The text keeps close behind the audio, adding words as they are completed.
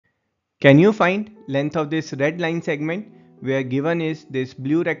Can you find length of this red line segment where given is this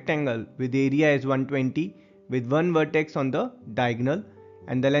blue rectangle with area is 120 with one vertex on the diagonal,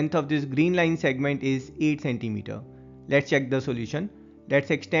 and the length of this green line segment is 8 cm. Let's check the solution. Let's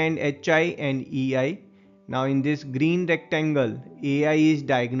extend HI and EI. Now in this green rectangle, AI is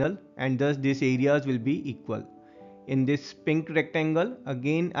diagonal and thus these areas will be equal. In this pink rectangle,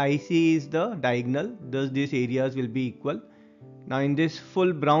 again IC is the diagonal, thus these areas will be equal. Now in this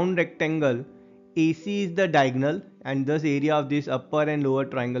full brown rectangle, AC is the diagonal and thus area of this upper and lower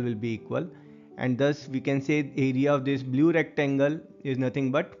triangle will be equal, and thus we can say area of this blue rectangle is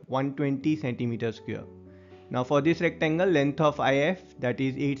nothing but 120 centimeter square. Now for this rectangle, length of IF, that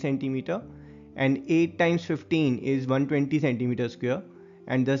is 8 centimeter, and 8 times 15 is 120 centimeter square,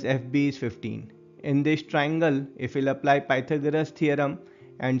 and thus FB is 15. In this triangle, if we'll apply Pythagoras theorem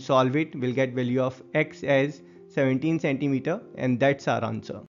and solve it, we'll get value of x as 17 centimeter, and that's our answer.